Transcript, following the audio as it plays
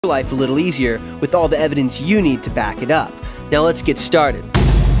life a little easier with all the evidence you need to back it up. Now let's get started.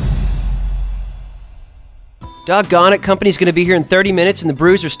 Doggone it, company's gonna be here in 30 minutes and the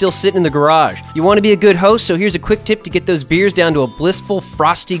brews are still sitting in the garage. You want to be a good host, so here's a quick tip to get those beers down to a blissful,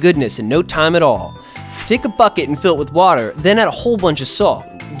 frosty goodness in no time at all. Take a bucket and fill it with water, then add a whole bunch of salt.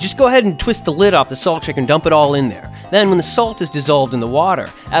 Just go ahead and twist the lid off the salt shaker and dump it all in there. Then when the salt is dissolved in the water,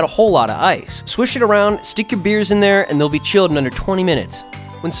 add a whole lot of ice. Swish it around, stick your beers in there, and they'll be chilled in under 20 minutes.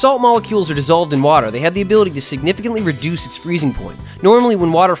 When salt molecules are dissolved in water, they have the ability to significantly reduce its freezing point. Normally,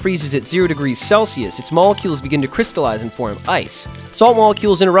 when water freezes at 0 degrees Celsius, its molecules begin to crystallize and form ice. Salt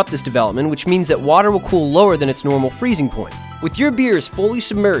molecules interrupt this development, which means that water will cool lower than its normal freezing point. With your beers fully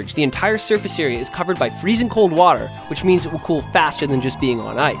submerged, the entire surface area is covered by freezing cold water, which means it will cool faster than just being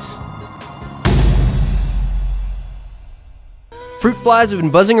on ice. Fruit flies have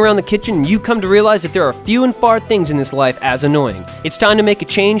been buzzing around the kitchen and you come to realize that there are few and far things in this life as annoying. It's time to make a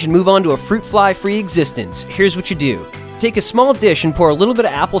change and move on to a fruit fly-free existence. Here's what you do. Take a small dish and pour a little bit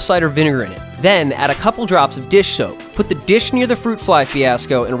of apple cider vinegar in it. Then add a couple drops of dish soap. Put the dish near the fruit fly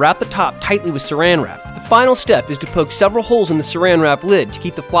fiasco and wrap the top tightly with saran wrap. The final step is to poke several holes in the saran wrap lid to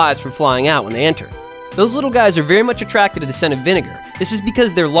keep the flies from flying out when they enter. Those little guys are very much attracted to the scent of vinegar. This is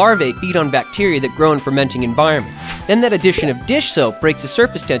because their larvae feed on bacteria that grow in fermenting environments. Then that addition of dish soap breaks the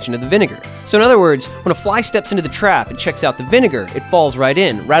surface tension of the vinegar. So in other words, when a fly steps into the trap and checks out the vinegar, it falls right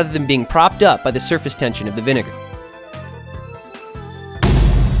in, rather than being propped up by the surface tension of the vinegar.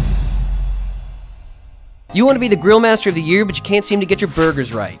 You want to be the grill master of the year, but you can't seem to get your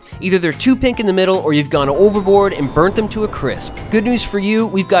burgers right. Either they're too pink in the middle, or you've gone overboard and burnt them to a crisp. Good news for you,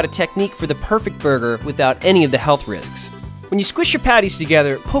 we've got a technique for the perfect burger without any of the health risks. When you squish your patties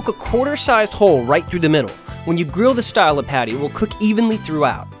together, poke a quarter-sized hole right through the middle. When you grill the style of patty, it will cook evenly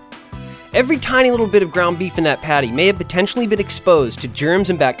throughout. Every tiny little bit of ground beef in that patty may have potentially been exposed to germs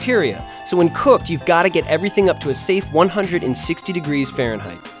and bacteria, so when cooked, you've got to get everything up to a safe 160 degrees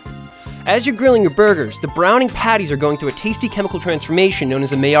Fahrenheit. As you're grilling your burgers, the browning patties are going through a tasty chemical transformation known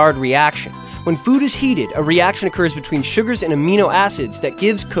as a Maillard reaction. When food is heated, a reaction occurs between sugars and amino acids that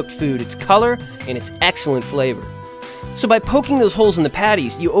gives cooked food its color and its excellent flavor. So by poking those holes in the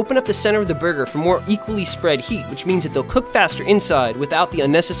patties, you open up the center of the burger for more equally spread heat, which means that they'll cook faster inside without the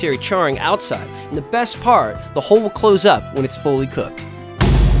unnecessary charring outside. And the best part, the hole will close up when it's fully cooked.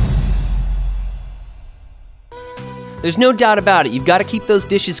 There's no doubt about it, you've got to keep those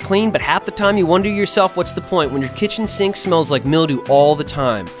dishes clean, but half the time you wonder to yourself what's the point when your kitchen sink smells like mildew all the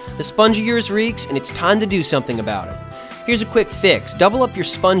time. The sponge of yours reeks, and it's time to do something about it. Here's a quick fix. Double up your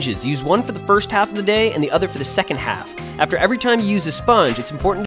sponges. Use one for the first half of the day and the other for the second half. After every time you use a sponge, it's important